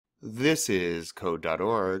This is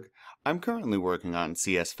Code.org. I'm currently working on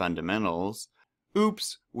CS Fundamentals.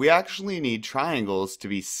 Oops, we actually need triangles to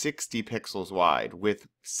be 60 pixels wide with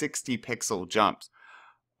 60 pixel jumps.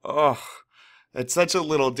 Ugh, that's such a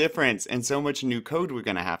little difference and so much new code we're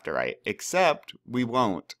going to have to write. Except we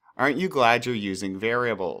won't. Aren't you glad you're using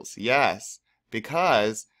variables? Yes,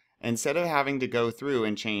 because instead of having to go through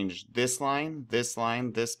and change this line, this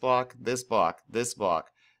block, this block, this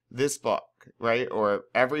block, this block, right? Or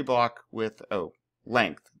every block with,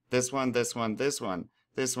 length. This one, this one, this one,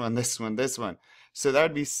 this one, this one, this one. So that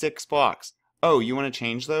would be 6 blocks. Oh, you want to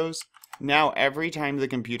change those? Now every time the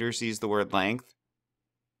computer sees the word length,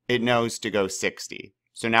 it knows to go 60.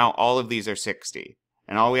 So now all of these are 60.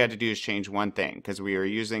 And all we had to do is change one thing because we were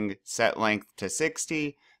using set length to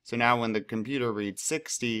 60. So now when the computer reads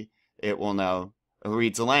 60, it will know,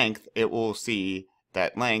 reads length, it will see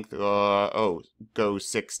that length, goes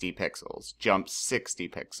 60 pixels, jumps 60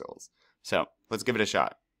 pixels. So let's give it a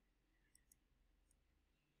shot.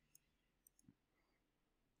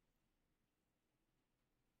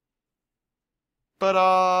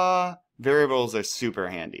 But variables are super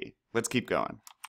handy. Let's keep going.